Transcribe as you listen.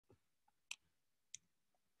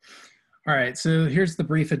All right, so here's the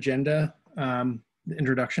brief agenda, the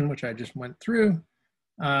introduction, which I just went through.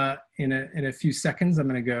 In a few seconds, I'm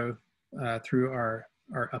going to go through our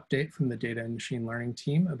update from the data and machine learning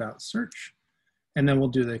team about search, and then we'll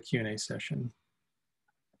do the Q&A session.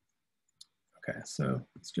 Okay, so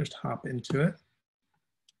let's just hop into it.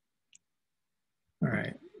 All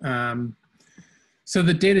right. So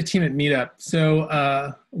the data team at Meetup. So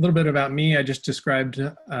a little bit about me. I just described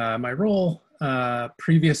my role.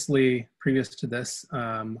 Previous to this,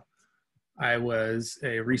 I was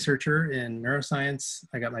a researcher in neuroscience.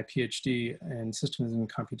 I got my PhD in Systems and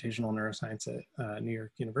Computational Neuroscience at New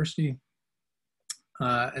York University.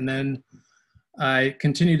 And then I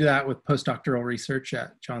continued that with postdoctoral research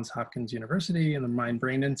at Johns Hopkins University and the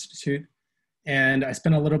Mind-Brain Institute. And I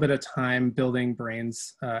spent a little bit of time building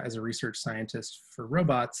brains as a research scientist for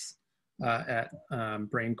robots at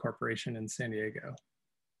Brain Corporation in San Diego.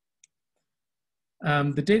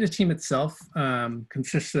 The data team itself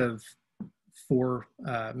consists of four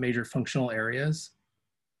major functional areas.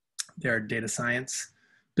 There are data science,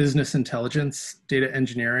 business intelligence, data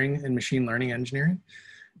engineering, and machine learning engineering.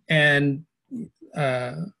 And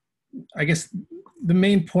I guess the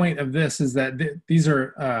main point of this is that these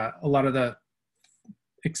are a lot of the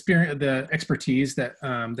expertise that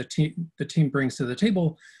the team brings to the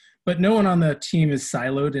table, but no one on the team is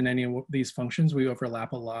siloed in any of these functions. We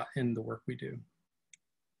overlap a lot in the work we do.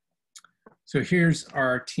 So here's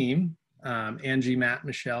our team: Angie, Matt,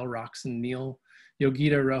 Michelle, Roxanne, Neil,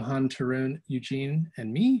 Yogita, Rohan, Tarun, Eugene,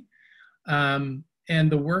 and me. And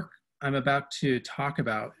the work I'm about to talk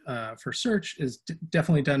about for search is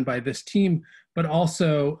definitely done by this team, but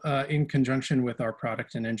also in conjunction with our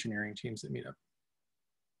product and engineering teams at Meetup.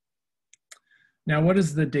 Now, what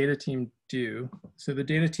does the data team do? So the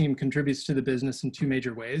data team contributes to the business in two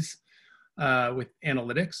major ways, with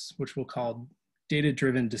analytics, which we'll call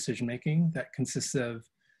data-driven decision-making. That consists of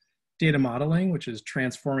data modeling, which is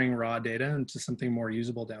transforming raw data into something more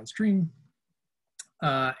usable downstream.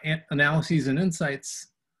 Analyses and insights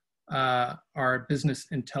are business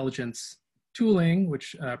intelligence tooling,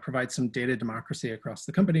 which provides some data democracy across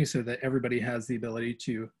the company so that everybody has the ability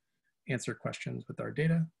to answer questions with our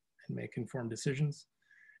data and make informed decisions.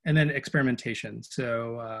 And then experimentation.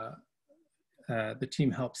 So the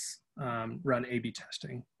team helps run A/B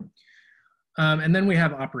testing. And then we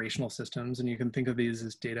have operational systems, and you can think of these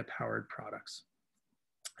as data-powered products.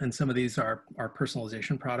 And some of these are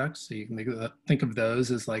personalization products. So you can think of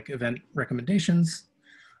those as like event recommendations,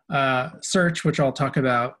 search, which I'll talk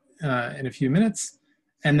about in a few minutes,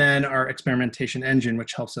 and then our experimentation engine,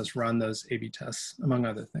 which helps us run those A/B tests, among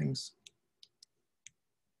other things.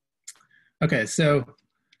 Okay, so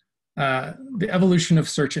the evolution of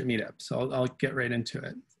search at Meetup. So I'll get right into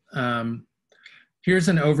it. Here's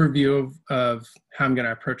an overview of how I'm going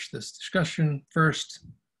to approach this discussion. First,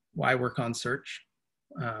 why work on search?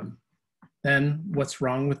 Then what's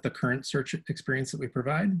wrong with the current search experience that we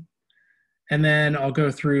provide? And then I'll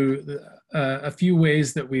go through a few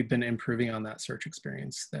ways that we've been improving on that search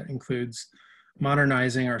experience. That includes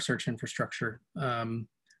modernizing our search infrastructure,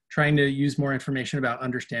 trying to use more information about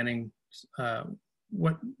understanding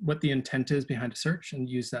what the intent is behind a search and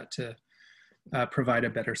use that to provide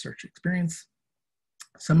a better search experience.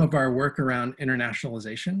 Some of our work around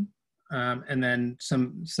internationalization, and then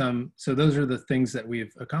so those are the things that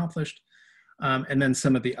we've accomplished, and then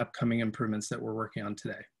some of the upcoming improvements that we're working on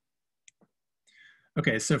today.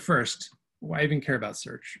 Okay, so first, why even care about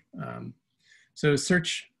search? So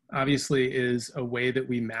search obviously is a way that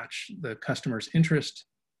we match the customer's interest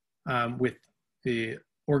with the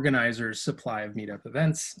organizer's supply of Meetup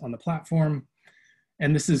events on the platform.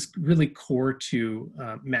 And this is really core to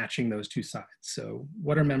matching those two sides. So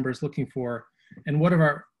what are members looking for, and what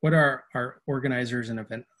are our organizers and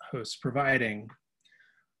event hosts providing?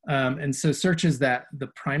 And so search is the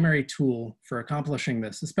primary tool for accomplishing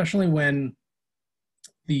this, especially when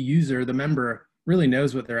the user, the member, really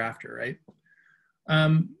knows what they're after, right?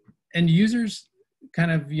 And users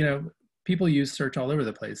kind of, people use search all over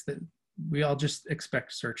the place. That we all just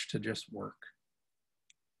expect search to just work.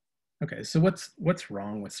 Okay, so what's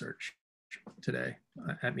wrong with search today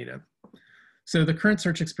at Meetup? So the current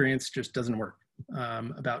search experience just doesn't work.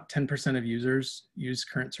 About 10% of users use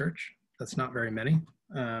current search. That's not very many.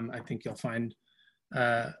 I think you'll find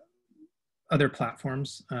other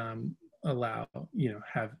platforms have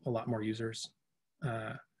a lot more users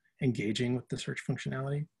engaging with the search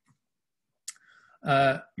functionality.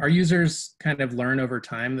 Our users kind of learn over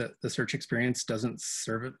time that the search experience doesn't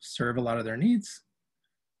serve a lot of their needs.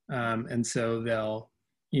 And so they'll,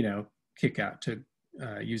 kick out to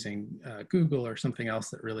using Google or something else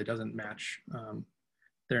that really doesn't match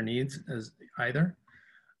their needs as either.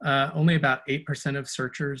 Only about 8% of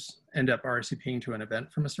searchers end up RSVPing to an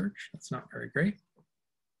event from a search. That's not very great.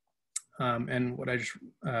 And what I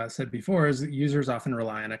just said before is that users often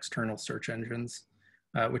rely on external search engines,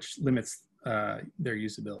 which limits their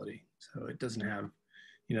usability. So it doesn't have,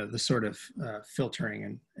 the sort of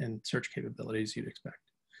filtering and search capabilities you'd expect.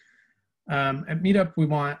 At Meetup, we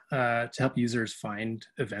want to help users find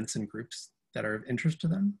events and groups that are of interest to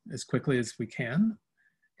them as quickly as we can.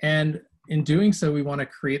 And in doing so, we want to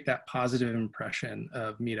create that positive impression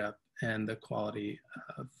of Meetup and the quality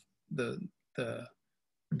of the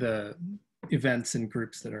events and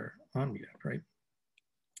groups that are on Meetup, right?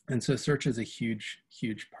 And so search is a huge,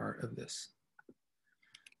 huge part of this.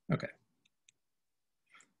 Okay.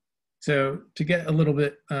 So to get a little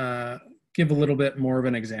bit, give a little bit more of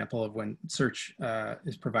an example of when search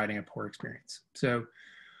is providing a poor experience. So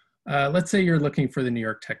let's say you're looking for the New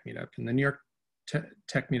York Tech Meetup, and the New York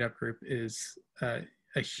Tech Meetup group is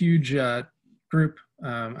a huge group.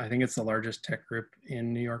 I think it's the largest tech group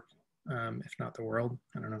in New York, if not the world.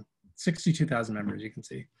 I don't know, 62,000 members, you can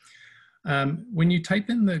see. When you type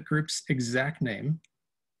in the group's exact name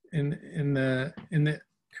in the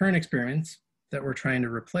current experience that we're trying to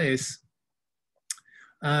replace,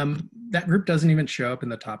 that group doesn't even show up in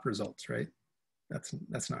the top results, right? That's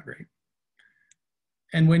not great.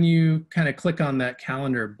 And when you kind of click on that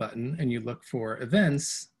calendar button and you look for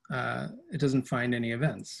events, it doesn't find any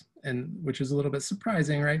events, and which is a little bit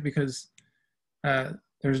surprising, right? Because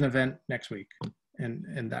there's an event next week,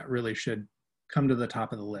 and that really should come to the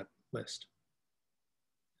top of the list.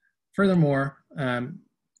 Furthermore,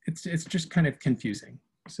 it's just kind of confusing,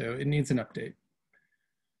 so it needs an update.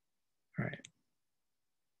 All right.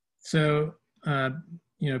 So,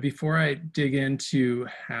 before I dig into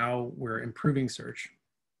how we're improving search,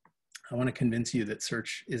 I want to convince you that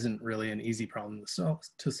search isn't really an easy problem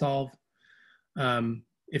to solve.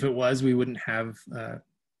 If it was, we wouldn't have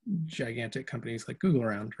gigantic companies like Google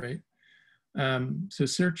around, right? So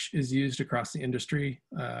search is used across the industry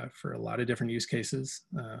for a lot of different use cases,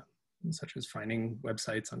 such as finding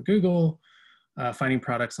websites on Google, finding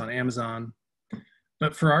products on Amazon.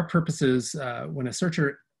 But for our purposes, when a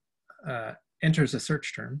searcher enters a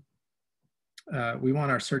search term, we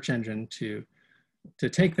want our search engine to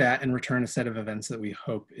take that and return a set of events that we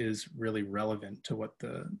hope is really relevant to what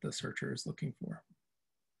the searcher is looking for.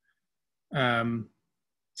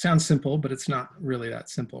 Sounds simple, but it's not really that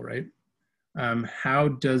simple, right? How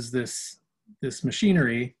does this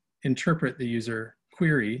machinery interpret the user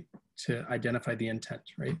query to identify the intent,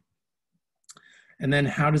 right? And then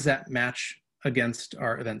how does that match against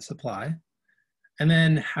our event supply? And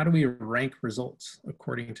then how do we rank results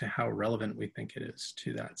according to how relevant we think it is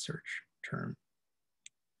to that search term?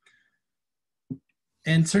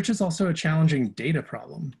 And search is also a challenging data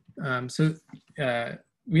problem.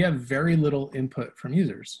 We have very little input from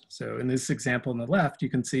users. So in this example on the left, you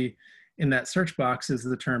can see in that search box is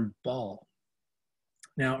the term ball.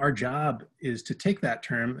 Now our job is to take that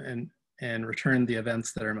term and return the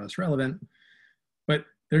events that are most relevant, but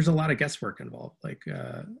there's a lot of guesswork involved. Like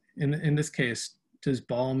in this case, does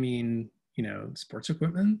ball mean, sports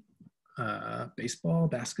equipment, baseball,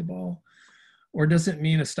 basketball, or does it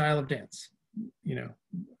mean a style of dance?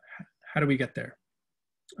 How do we get there?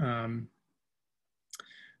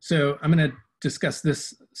 So I'm going to discuss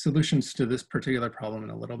solutions to this particular problem in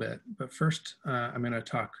a little bit, but first I'm going to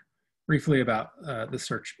talk briefly about the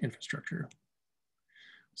search infrastructure.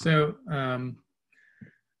 So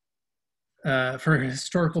for a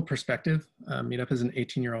historical perspective, Meetup is an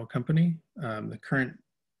 18-year-old company. The current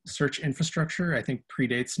search infrastructure, I think,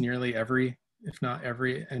 predates nearly every, if not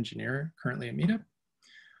every, engineer currently at Meetup.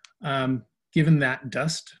 Given that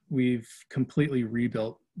dust, we've completely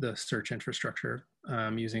rebuilt the search infrastructure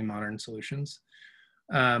using modern solutions.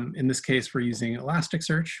 In this case, we're using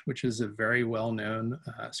Elasticsearch, which is a very well-known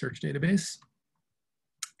search database.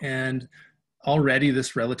 And already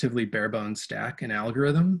this relatively bare-bones stack and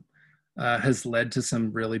algorithm has led to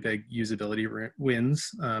some really big usability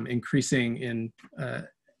wins, increasing in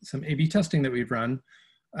some A/B testing that we've run,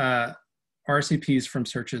 RCPs from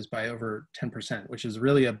searches by over 10%, which is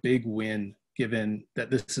really a big win given that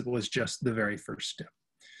this was just the very first step.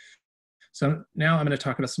 So now I'm going to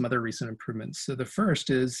talk about some other recent improvements. So the first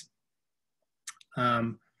is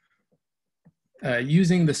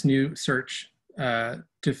using this new search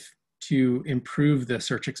to improve the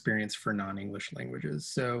search experience for non-English languages.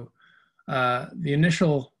 So the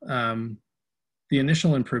initial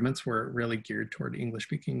improvements were really geared toward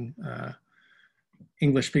English-speaking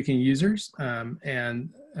users, and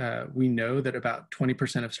we know that about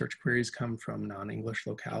 20% of search queries come from non-English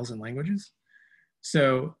locales and languages.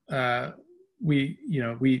 So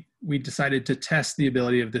we decided to test the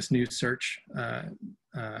ability of this new search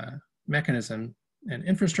mechanism and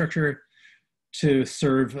infrastructure to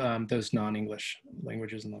serve those non-English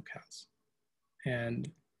languages and locales. And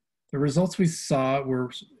the results we saw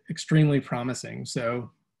were extremely promising.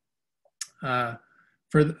 So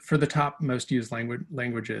for the top most used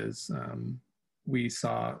languages, we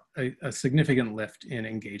saw a significant lift in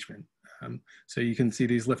engagement. So you can see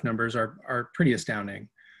these lift numbers are pretty astounding.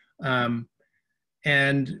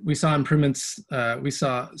 And we saw improvements,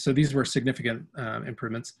 so these were significant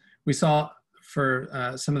improvements. We saw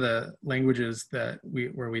for some of the languages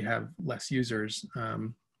where we have less users,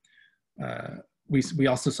 we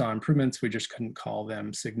also saw improvements. We just couldn't call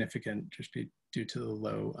them significant just due to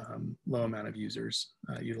the low amount of users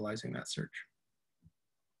utilizing that search.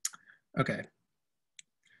 Okay.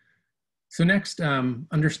 So next,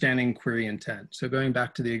 understanding query intent. So going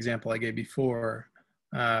back to the example I gave before,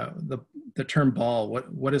 the term ball,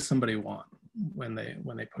 what does somebody want when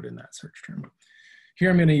they put in that search term? Here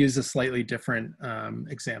I'm going to use a slightly different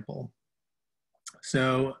example.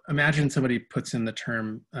 So imagine somebody puts in the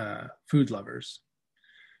term food lovers.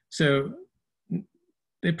 So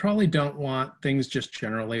they probably don't want things just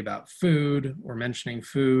generally about food or mentioning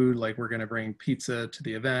food, like we're going to bring pizza to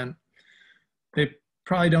the event. They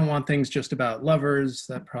probably don't want things just about lovers.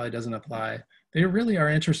 That probably doesn't apply. They really are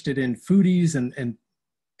interested in foodies and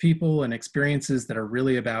people and experiences that are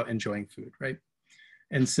really about enjoying food, right?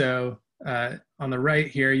 And so on the right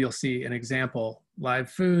here, you'll see an example: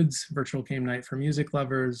 live foods, virtual game night for music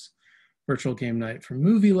lovers, virtual game night for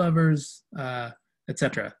movie lovers,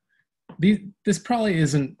 etc. This probably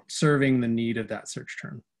isn't serving the need of that search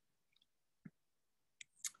term.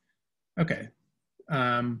 Okay.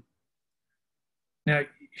 Now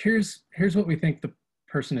here's what we think the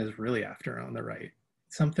person is really after on the right: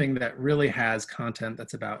 something that really has content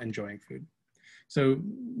that's about enjoying food. So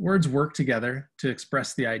words work together to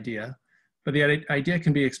express the idea, but the idea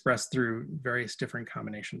can be expressed through various different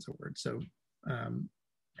combinations of words. So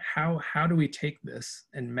how do we take this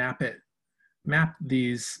and map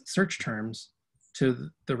these search terms to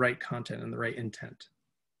the right content and the right intent?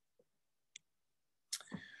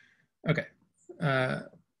 Okay.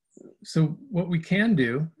 So what we can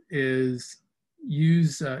do is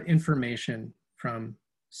use information from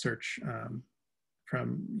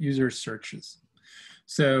from users' searches.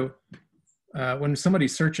 So when somebody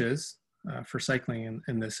searches for cycling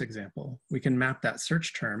in this example, we can map that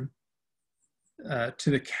search term to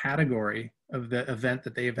the category of the event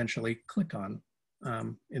that they eventually click on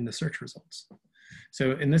in the search results.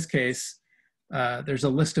 So in this case, there's a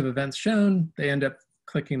list of events shown. They end up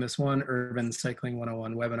clicking this one, Urban Cycling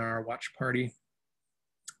 101 Webinar Watch Party.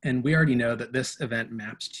 And we already know that this event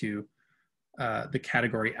maps to the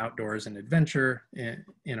category Outdoors and Adventure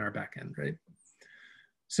in our backend, right?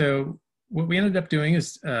 So what we ended up doing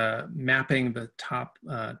is mapping the top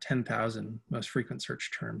 10,000 most frequent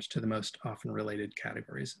search terms to the most often related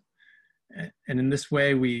categories. And in this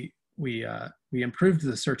way, we improved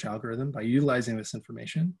the search algorithm by utilizing this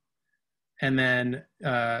information and then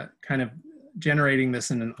kind of generating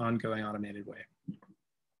this in an ongoing automated way.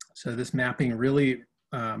 So this mapping really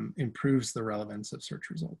improves the relevance of search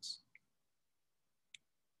results.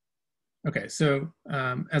 Okay, so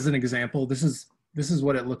as an example, this is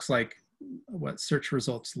what it looks like, what search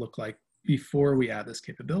results look like before we add this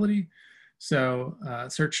capability. So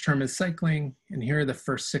search term is cycling, and here are the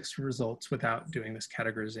first 6 results without doing this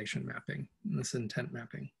categorization mapping, and this intent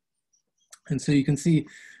mapping. And so you can see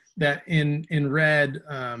that in red,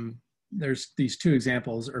 there's these 2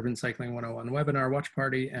 examples: Urban Cycling 101 Webinar Watch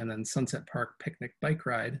Party, and then Sunset Park Picnic Bike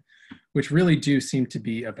Ride, which really do seem to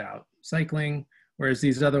be about cycling. Whereas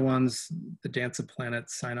these other ones, the Dance of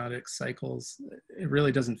Planets, Cyanotic Cycles, it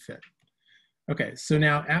really doesn't fit. Okay, so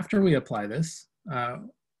now after we apply this,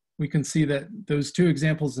 we can see that those 2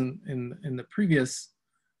 examples in the previous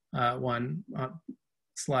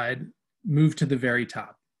slide move to the very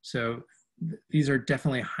top. So these are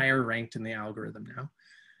definitely higher ranked in the algorithm now.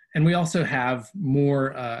 And we also have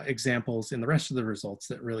more examples in the rest of the results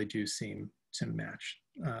that really do seem to match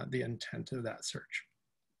the intent of that search.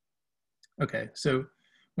 Okay, so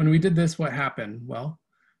when we did this, what happened? Well,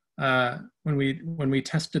 when we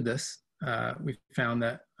tested this, we found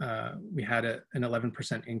that we had an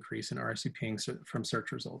 11% increase in RSVPing from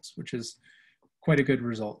search results, which is quite a good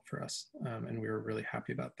result for us, and we were really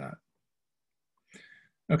happy about that.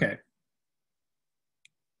 Okay,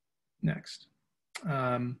 next.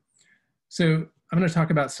 So I'm going to talk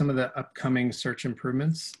about some of the upcoming search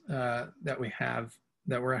improvements that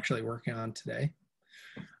we're actually working on today.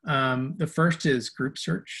 The first is group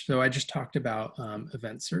search. So I just talked about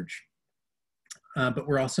event search, but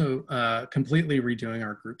we're also completely redoing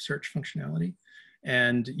our group search functionality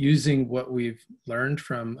and using what we've learned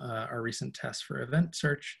from our recent tests for event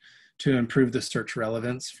search to improve the search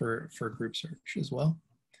relevance for group search as well.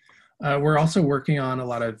 We're also working on a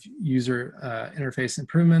lot of user interface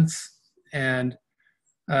improvements, and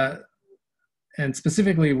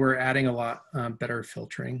specifically, we're adding a lot better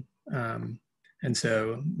filtering. And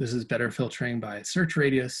so this is better filtering by search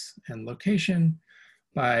radius and location,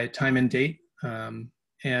 by time and date.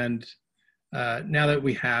 And now that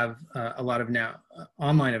we have a lot of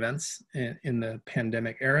online events in the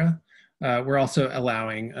pandemic era, we're also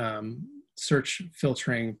allowing search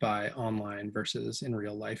filtering by online versus in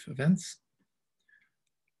real life events.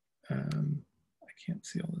 I can't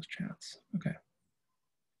see all those chats. Okay.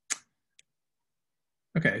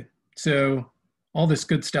 Okay, so all this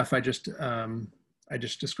good stuff I just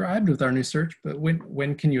described with our new search, but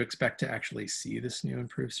when can you expect to actually see this new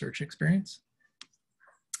improved search experience?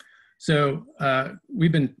 So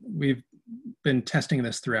we've been testing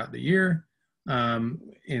this throughout the year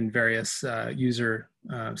in various user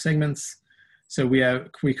segments. So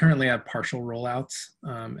we currently have partial rollouts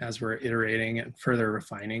as we're iterating and further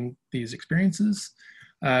refining these experiences.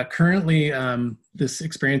 Currently, this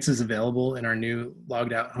experience is available in our new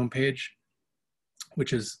logged out homepage,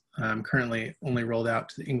 which is currently only rolled out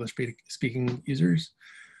to the English-speaking users.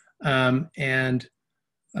 And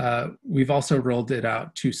we've also rolled it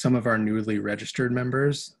out to some of our newly registered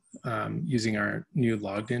members using our new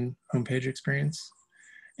logged in homepage experience.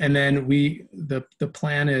 And then the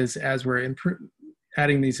plan is, as we're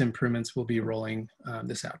adding these improvements, we'll be rolling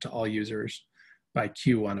this out to all users by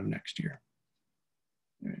Q1 of next year.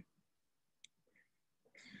 Right.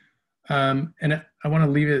 And I want to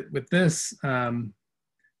leave it with this.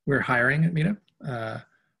 We're hiring at Meetup.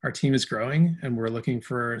 Our team is growing, and we're looking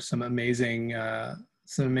for some amazing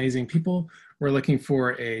people. We're looking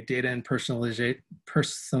for a data and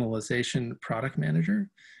personalization product manager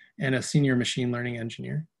and a senior machine learning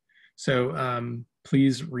engineer. So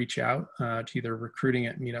please reach out to either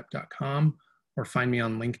recruiting@meetup.com or find me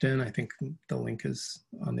on LinkedIn. I think the link is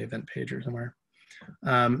on the event page or somewhere.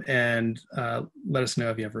 And let us know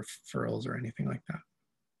if you have referrals or anything like that.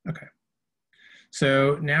 Okay.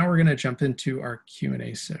 So now we're going to jump into our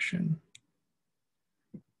Q&A session.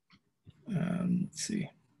 Let's see.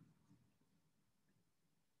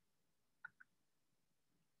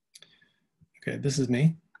 Okay, this is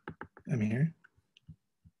me. I'm here.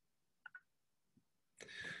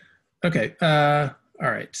 Okay, all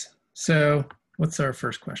right. So what's our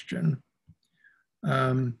first question?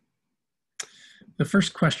 The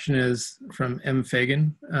first question is from M.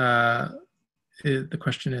 Fagan. The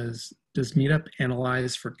question is, does Meetup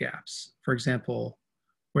analyze for gaps? For example,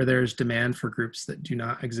 where there's demand for groups that do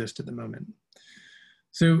not exist at the moment.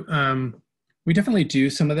 So we definitely do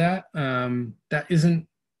some of that. That isn't,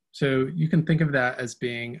 so you can think of that as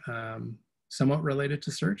being somewhat related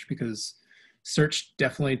to search, because search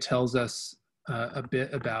definitely tells us a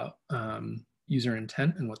bit about user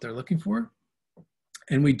intent and what they're looking for.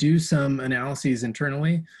 And we do some analyses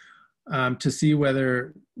internally to see what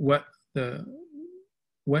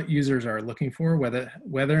users are looking for,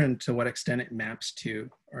 whether and to what extent it maps to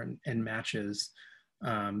and matches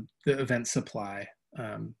the event supply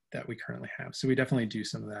that we currently have. So we definitely do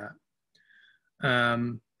some of that.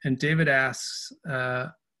 And David asks,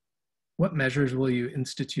 what measures will you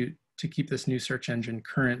institute to keep this new search engine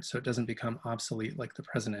current so it doesn't become obsolete like the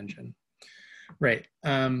present engine? Right,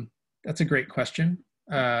 that's a great question.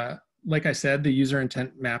 Like I said, the user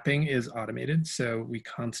intent mapping is automated, so we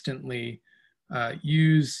constantly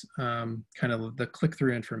use kind of the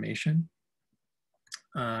click-through information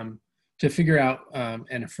to figure out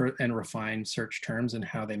and refine search terms and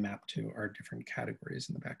how they map to our different categories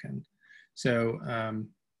in the back end. So,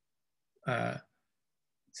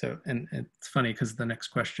 and it's funny because the next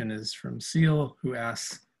question is from Seal, who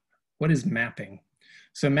asks, what is mapping?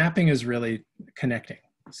 So mapping is really connecting.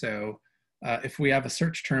 So if we have a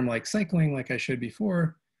search term like cycling, like I showed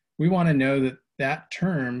before, we want to know that that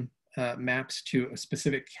term maps to a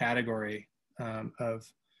specific category of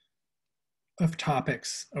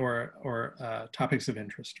topics or topics of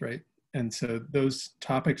interest, right? And so those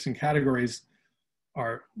topics and categories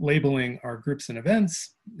are labeling our groups and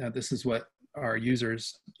events. Now, this is what our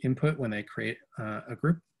users input when they create a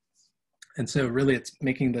group. And so really it's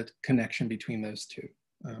making the connection between those two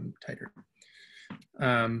tighter.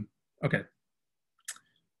 Okay.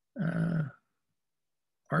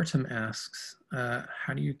 Artem asks,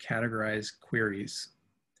 how do you categorize queries?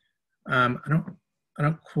 I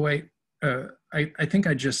don't quite I think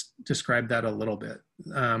I just described that a little bit.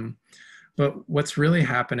 But what's really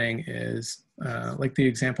happening is, like the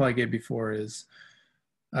example I gave before is,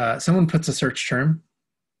 someone puts a search term.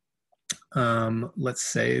 Let's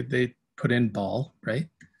say they put in ball, right?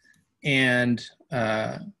 And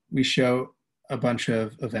we show a bunch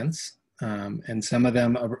of events, and some of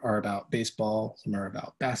them are about baseball, some are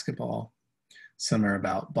about basketball, some are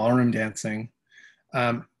about ballroom dancing.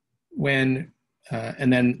 And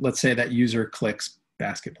then let's say that user clicks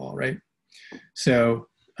basketball, right? So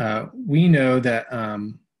we know that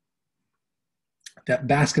that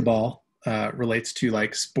basketball relates to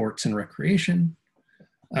like sports and recreation,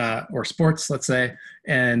 or sports, let's say,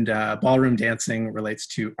 and ballroom dancing relates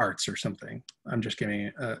to arts or something. I'm just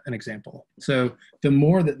giving an example. So the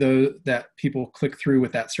more that people click through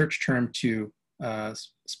with that search term to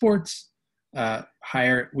sports,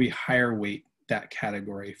 we higher weight that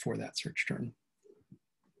category for that search term.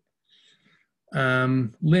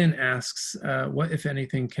 Lynn asks, what, if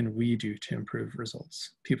anything, can we do to improve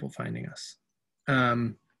results, people finding us?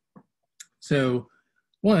 So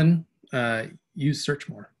one, use search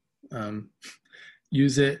more.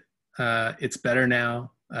 Use it, it's better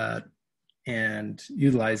now, and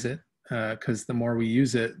utilize it, because the more we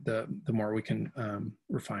use it, the more we can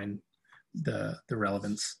refine the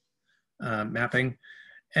relevance mapping.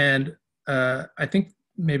 And I think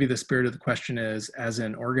maybe the spirit of the question is, as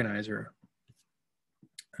an organizer,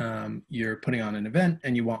 you're putting on an event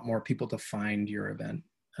and you want more people to find your event.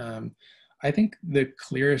 I think the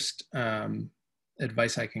clearest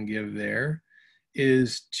advice I can give there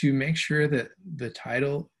is to make sure that the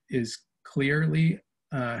title is clearly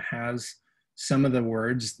has some of the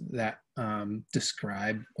words that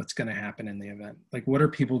describe what's going to happen in the event. Like, what are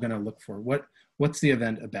people going to look for? What's the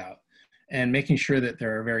event about? And making sure that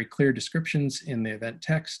there are very clear descriptions in the event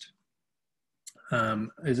text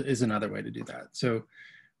is another way to do that. So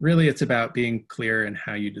really, it's about being clear in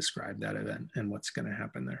how you describe that event and what's going to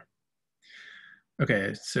happen there.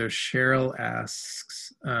 Okay, so Cheryl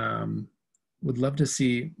asks, would love to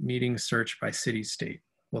see meeting search by city state.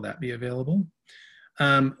 Will that be available?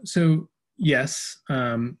 So yes.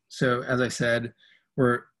 So as I said,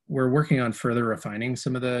 we're working on further refining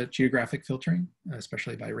some of the geographic filtering,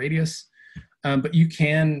 especially by radius. But you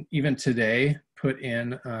can, even today, put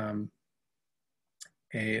in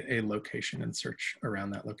a location and search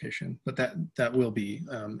around that location. But that will be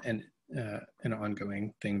an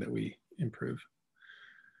ongoing thing that we improve.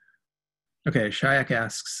 Okay, Shayak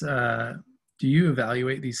asks, do you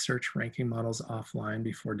evaluate these search ranking models offline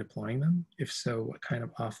before deploying them? If so, what kind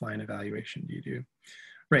of offline evaluation do you do?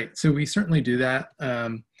 Right, so we certainly do that.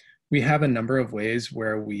 We have a number of ways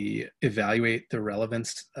where we evaluate the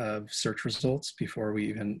relevance of search results before we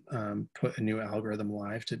even put a new algorithm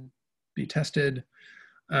live to be tested.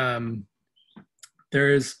 There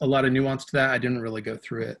is a lot of nuance to that. I didn't really go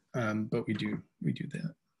through it, but we do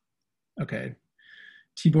that. Okay.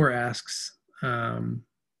 Tibor asks,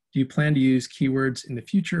 do you plan to use keywords in the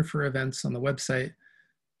future for events on the website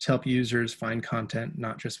to help users find content,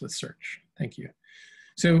 not just with search? Thank you.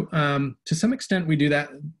 So to some extent, we do that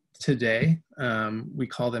today. We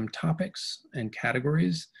call them topics and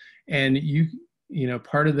categories. And you know,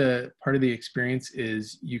 part of the experience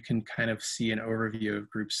is you can kind of see an overview of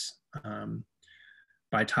groups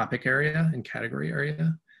by topic area and category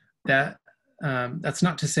area. That's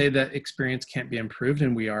not to say that experience can't be improved,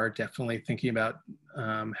 and we are definitely thinking about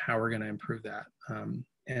how we're going to improve that.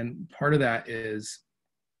 And part of that is,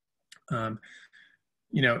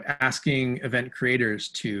 you know, asking event creators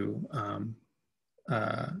to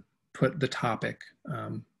put the topic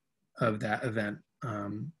of that event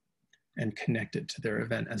and connect it to their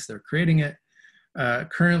event as they're creating it.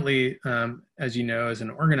 Currently, as you know, as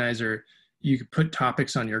an organizer, you could put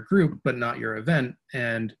topics on your group, but not your event.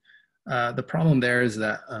 And the problem there is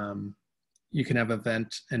that you can have an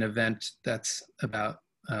event that's about,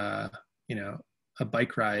 you know, a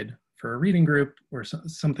bike ride for a reading group or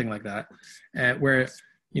something like that, where,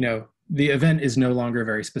 you know, the event is no longer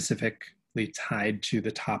very specifically tied to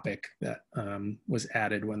the topic that was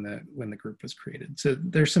added when the group was created. So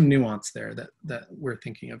there's some nuance there that we're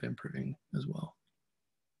thinking of improving as well.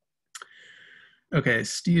 Okay,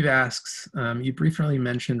 Steve asks, you briefly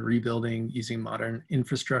mentioned rebuilding using modern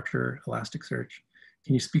infrastructure, Elasticsearch.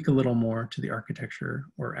 Can you speak a little more to the architecture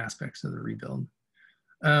or aspects of the rebuild?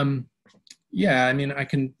 Yeah, I mean, I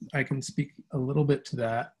can speak a little bit to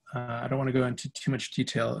that. I don't want to go into too much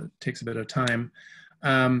detail. It takes a bit of time.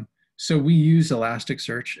 So we use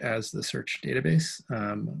Elasticsearch as the search database.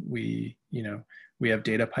 We have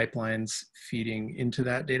data pipelines feeding into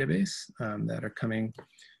that database that are coming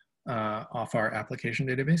off our application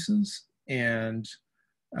databases. And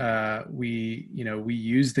we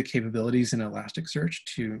use the capabilities in Elasticsearch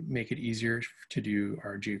to make it easier to do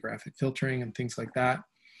our geographic filtering and things like that.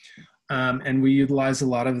 And we utilize a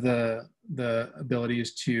lot of the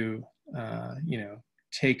abilities to,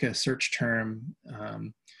 take a search term,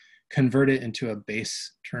 convert it into a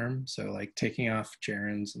base term. So like taking off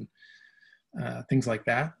gerunds and things like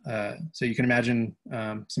that. So you can imagine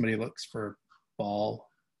somebody looks for ball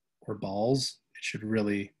or balls. It should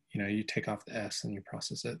really, you take off the S and you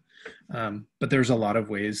process it. But there's a lot of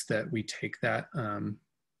ways that we take that,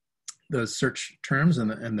 those search terms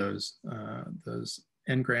and those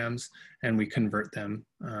n-grams, and we convert them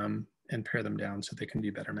and pare them down so they can be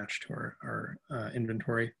better matched to our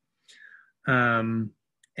inventory.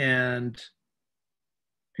 And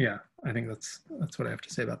yeah, I think that's what I have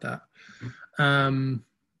to say about that. All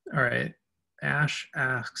right. Ash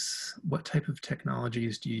asks, what type of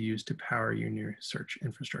technologies do you use to power your new search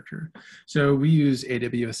infrastructure? So we use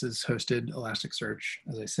AWS's hosted Elasticsearch,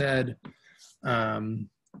 as I said.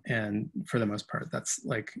 And for the most part, that's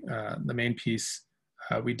like the main piece.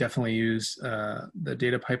 We definitely use the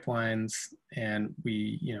data pipelines, and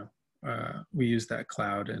we use that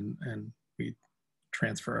cloud, and we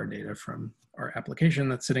transfer our data from our application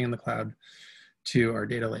that's sitting in the cloud to our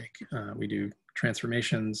data lake. We do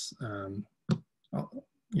transformations. I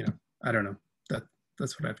don't know.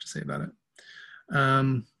 That's what I have to say about it.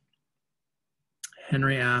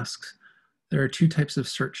 Henry asks, there are two types of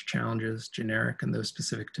search challenges, generic and those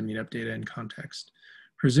specific to Meetup data and context.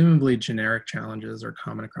 Presumably generic challenges are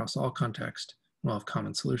common across all contexts and will have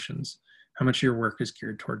common solutions. How much of your work is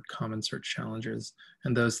geared toward common search challenges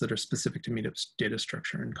and those that are specific to Meetup's data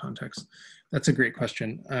structure and context? That's a great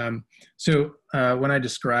question. So when I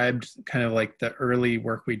described kind of like the early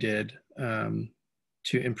work we did to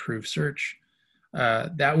improve search,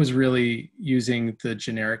 that was really using the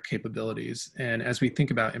generic capabilities. And as we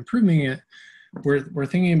think about improving it, we're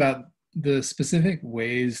thinking about the specific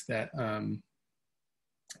ways that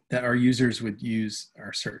that our users would use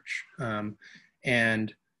our search.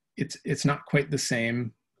 And it's not quite the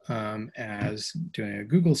same as doing a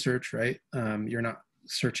Google search, right? You're not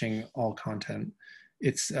searching all content.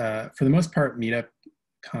 It's, for the most part, Meetup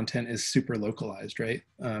content is super localized, right?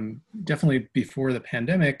 Definitely before the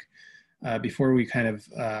pandemic, before we kind of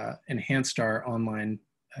enhanced our online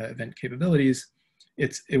event capabilities,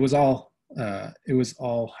 it was all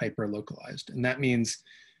hyper localized, and that means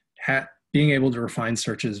being able to refine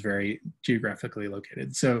searches very geographically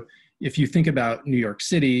located. So if you think about New York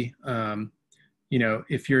City,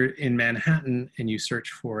 if you're in Manhattan and you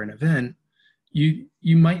search for an event, you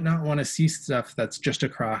might not want to see stuff that's just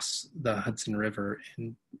across the Hudson River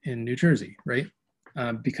in New Jersey, right?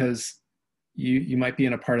 Because you might be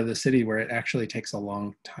in a part of the city where it actually takes a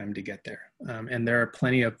long time to get there. And there are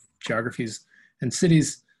plenty of geographies and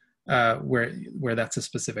cities where that's a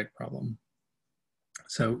specific problem.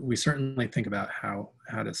 So we certainly think about how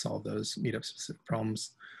to solve those Meetup specific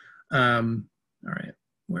problems. All right,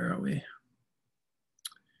 where are we?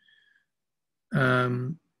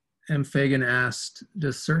 M. Fagan asked,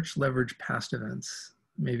 does search leverage past events?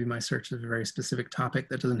 Maybe my search is a very specific topic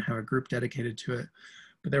that doesn't have a group dedicated to it,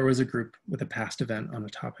 but there was a group with a past event on a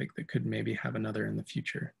topic that could maybe have another in the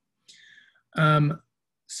future.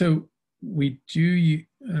 So we do,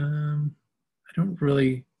 I don't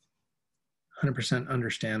really 100%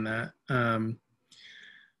 understand that.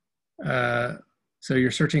 So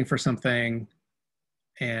you're searching for something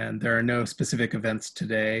and there are no specific events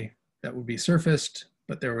today that will be surfaced,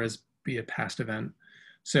 but there was be a past event.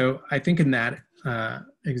 So I think in that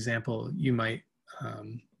example, you might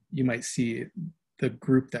see the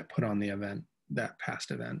group that put on the event, that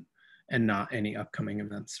past event, and not any upcoming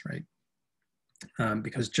events, right?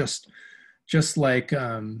 Because just like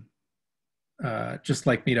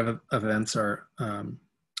Meetup events are,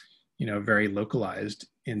 very localized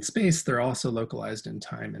in space, they're also localized in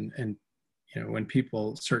time. And when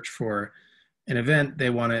people search for an event,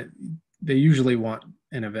 they usually want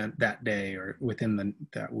an event that day or within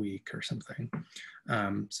that week or something.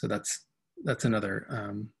 So that's another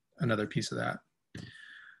piece of that.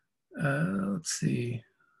 Let's see.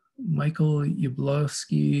 Michael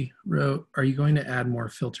Yablowski wrote, are you going to add more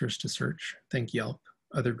filters to search? Think Yelp,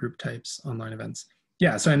 other group types, online events.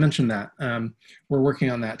 Yeah, so I mentioned that. We're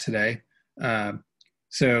working on that today.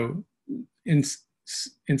 So in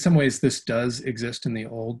some ways, this does exist in the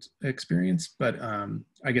old experience, but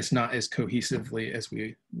I guess not as cohesively as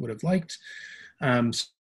we would have liked. So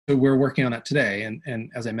we're working on that today.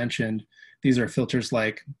 And as I mentioned, these are filters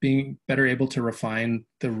like being better able to refine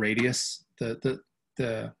the radius, the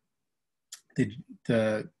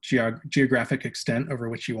the geographic extent over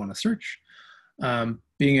which you want to search,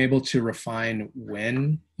 being able to refine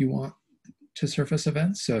when you want to surface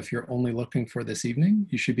events. So if you're only looking for this evening,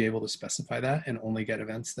 you should be able to specify that and only get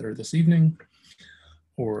events that are this evening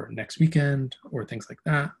or next weekend or things like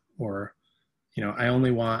that. Or, you know, I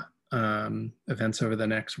only want events over the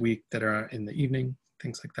next week that are in the evening,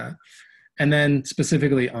 things like that. And then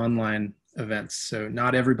specifically online events. So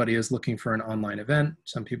not everybody is looking for an online event.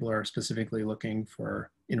 Some people are specifically looking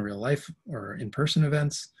for in real life or in-person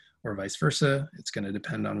events, or vice versa. It's going to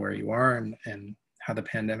depend on where you are and how the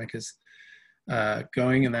pandemic is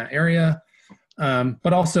going in that area.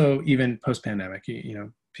 But also even post-pandemic, you know,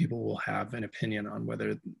 people will have an opinion on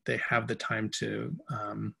whether they have the time to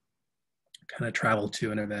kind of travel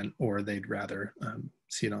to an event, or they'd rather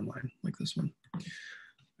see it online like this one.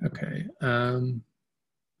 Okay,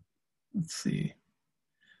 let's see.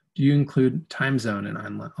 Do you include time zone in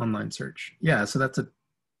online search? Yeah, so that's a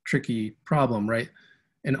tricky problem, right?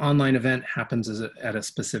 An online event happens at a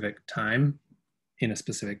specific time in a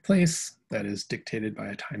specific place that is dictated by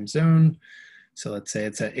a time zone. So let's say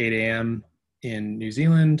it's at 8 a.m. in New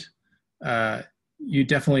Zealand. You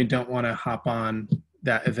definitely don't want to hop on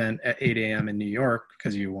that event at 8 a.m. in New York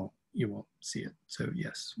because you won't see it. So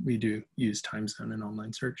yes, we do use time zone in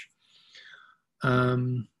online search.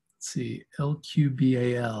 Let's see,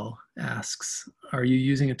 LQBAL asks, are you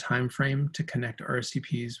using a time frame to connect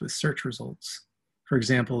RSVPs with search results? For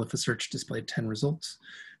example, if a search displayed 10 results,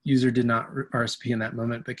 user did not RSVP in that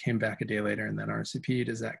moment, but came back a day later and then RSVP'd,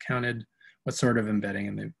 is that counted? What sort of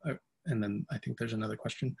embedding? And then I think there's another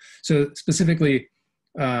question. So specifically,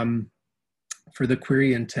 for the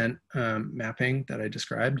query intent mapping that I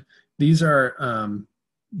described, these are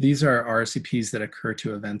RSVPs that occur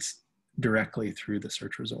to events directly through the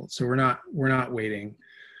search results. So we're not waiting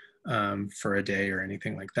for a day or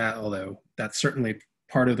anything like that, although that's certainly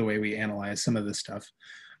part of the way we analyze some of this stuff.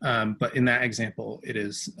 But in that example, it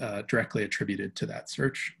is directly attributed to that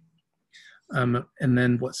search. And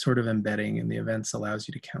then what sort of embedding in the events allows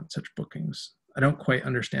you to count such bookings? I don't quite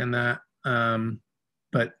understand that,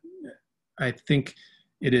 but I think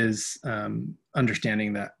it is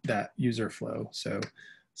understanding that user flow. So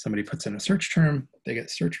somebody puts in a search term, they get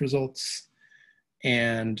search results,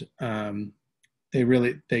 and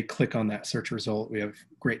they click on that search result. We have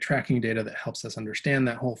great tracking data that helps us understand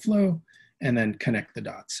that whole flow and then connect the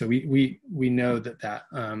dots. So we know that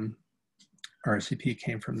RSVP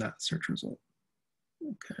came from that search result.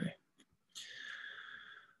 Okay.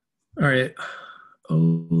 All right.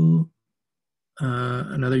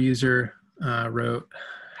 Another user wrote,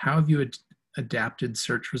 how have you adapted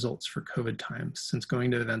search results for COVID times since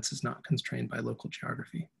going to events is not constrained by local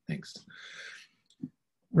geography? Thanks.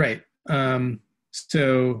 Right.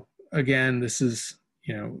 So again, this is,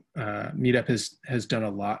 you know, Meetup has done a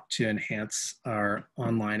lot to enhance our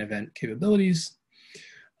online event capabilities.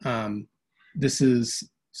 This is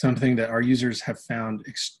something that our users have found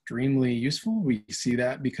extremely useful. We see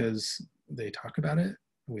that because they talk about it.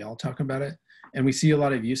 We all talk about it. And we see a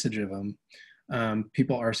lot of usage of them.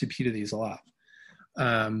 People RSVP to these a lot.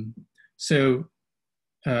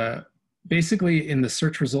 Basically in the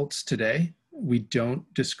search results today, we don't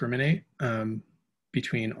discriminate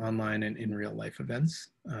between online and in real life events.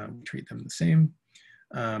 We treat them the same.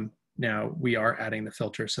 Now we are adding the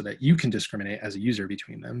filter so that you can discriminate as a user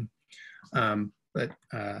between them. But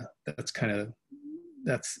that's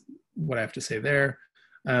what I have to say there.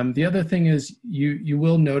 The other thing is you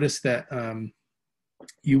will notice that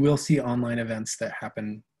you will see online events that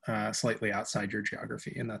happen slightly outside your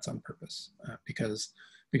geography, and that's on purpose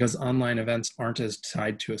because online events aren't as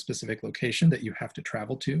tied to a specific location that you have to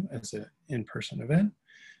travel to as an in-person event.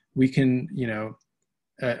 We can, you know,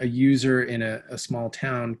 a user in a small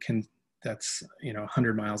town that's, you know,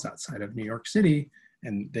 100 miles outside of New York City,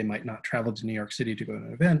 and they might not travel to New York City to go to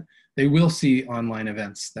an event. They will see online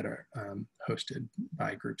events that are hosted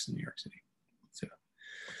by groups in New York City. So,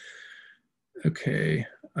 okay,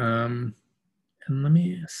 and let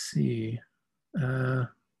me see.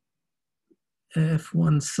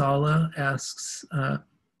 F1 Sala asks,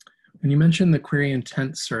 when you mentioned the query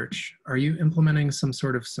intent search, are you implementing some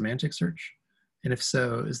sort of semantic search? And if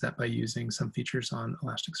so, is that by using some features on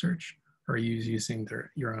Elasticsearch, or are you using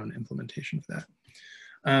your own implementation for that?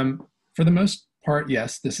 For the most part,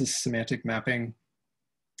 yes, this is semantic mapping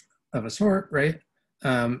of a sort, right?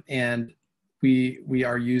 And we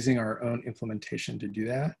are using our own implementation to do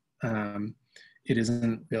that. It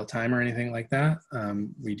isn't real time or anything like that.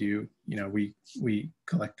 We do, you know, we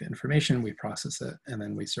collect the information, we process it, and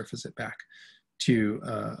then we surface it back to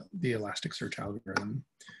the Elasticsearch algorithm.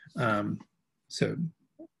 So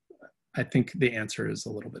I think the answer is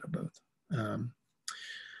a little bit of both.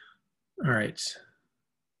 All right.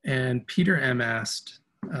 And Peter M. asked,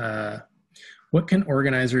 what can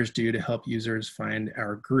organizers do to help users find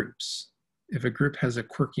our groups? If a group has a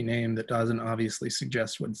quirky name that doesn't obviously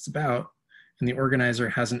suggest what it's about, and the organizer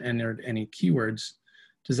hasn't entered any keywords,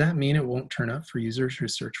 does that mean it won't turn up for users who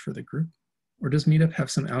search for the group? Or does Meetup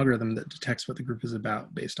have some algorithm that detects what the group is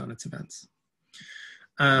about based on its events?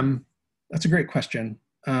 That's a great question.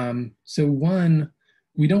 So one,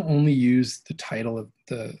 we don't only use the title of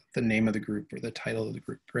the name of the group or the title of the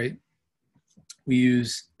group, right? We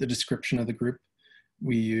use the description of the group.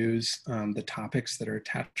 We use the topics that are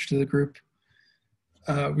attached to the group.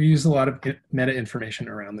 We use a lot of meta information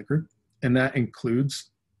around the group, and that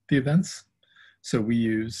includes the events. So we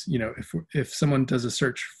use, if someone does a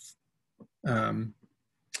search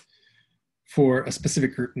for a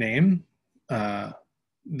specific group name,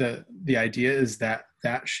 the idea is that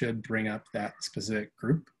that should bring up that specific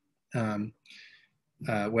group,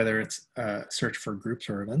 whether it's a search for groups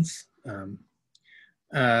or events.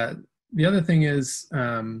 The other thing is,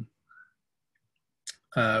 for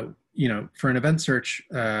an event search,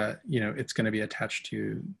 it's going to be attached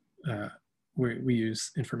to, we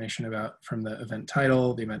use information from the event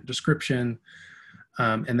title, the event description,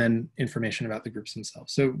 and then information about the groups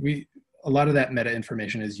themselves. So a lot of that meta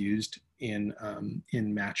information is used in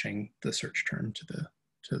matching the search term to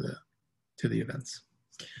the events.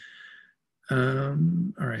 All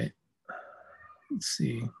right, let's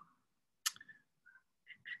see.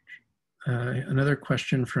 Another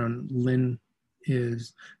question from Lynn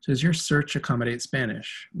is, does your search accommodate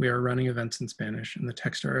Spanish? We are running events in Spanish, and the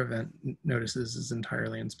text our event notices is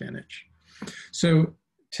entirely in Spanish. So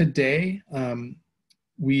today,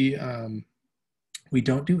 we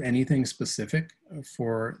don't do anything specific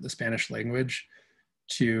for the Spanish language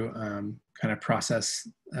to kind of process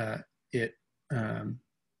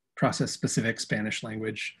process specific Spanish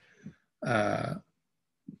language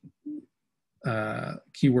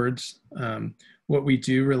keywords. What we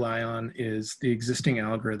do rely on is the existing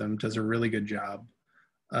algorithm does a really good job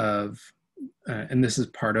of, and this is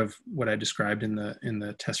part of what I described in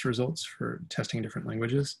the test results for testing different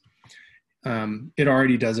languages. It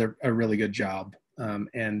already does a really good job.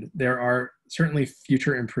 And there are certainly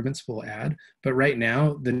future improvements we'll add, but right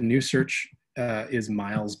now the new search is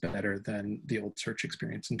miles better than the old search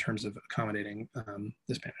experience in terms of accommodating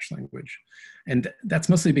the Spanish language. And that's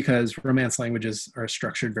mostly because Romance languages are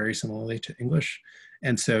structured very similarly to English.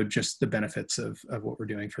 And so just the benefits of what we're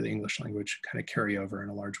doing for the English language kind of carry over in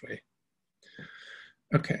a large way.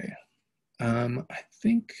 Okay, I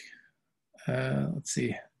think, let's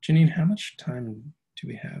see, Janine, how much time do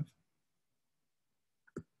we have?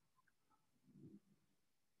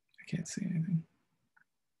 I can't see anything.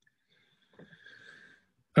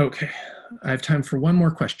 Okay, I have time for one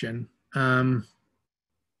more question.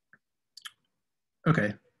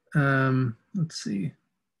 Okay, let's see.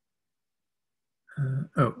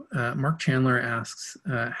 Mark Chandler asks,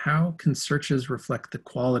 how can searches reflect the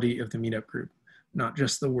quality of the Meetup group, not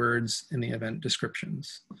just the words in the event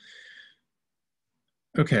descriptions?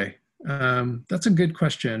 Okay, that's a good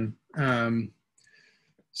question.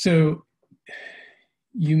 So,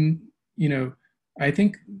 I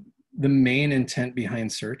think the main intent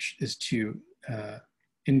behind search is to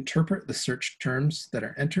interpret the search terms that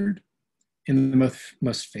are entered in the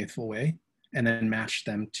most faithful way, and then match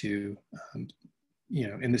them to,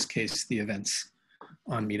 in this case, the events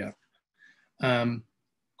on Meetup.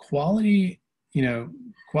 Quality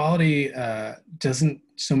doesn't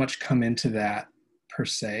so much come into that per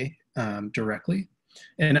se directly,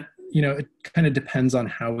 and it kind of depends on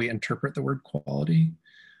how we interpret the word quality.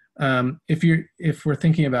 If we're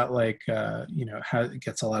thinking about like, how it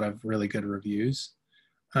gets a lot of really good reviews,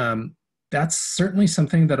 that's certainly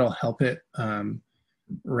something that'll help it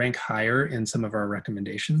rank higher in some of our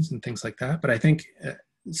recommendations and things like that. But I think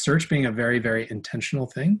search being a very, very intentional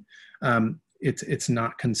thing, it's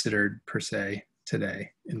not considered per se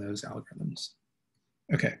today in those algorithms.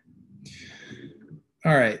 Okay.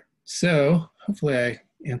 All right. So hopefully I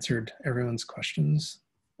answered everyone's questions.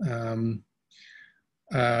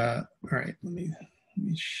 All right, let me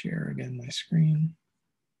share again my screen.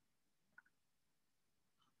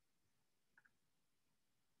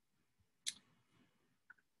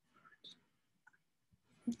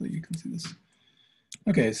 Hopefully you can see this.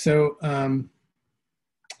 Okay, so time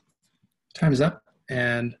is up,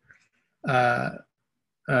 and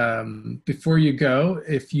before you go,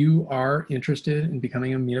 if you are interested in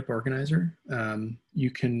becoming a Meetup organizer,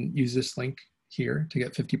 you can use this link here to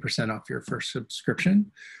get 50% off your first subscription.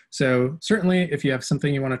 So certainly if you have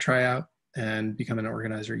something you want to try out, and become an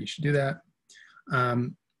organizer, you should do that.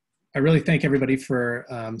 I really thank everybody for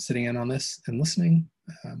sitting in on this and listening.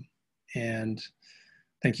 And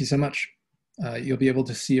thank you so much. You'll be able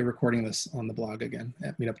to see a recording of this on the blog again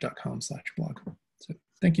at meetup.com/blog. So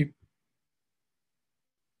thank you.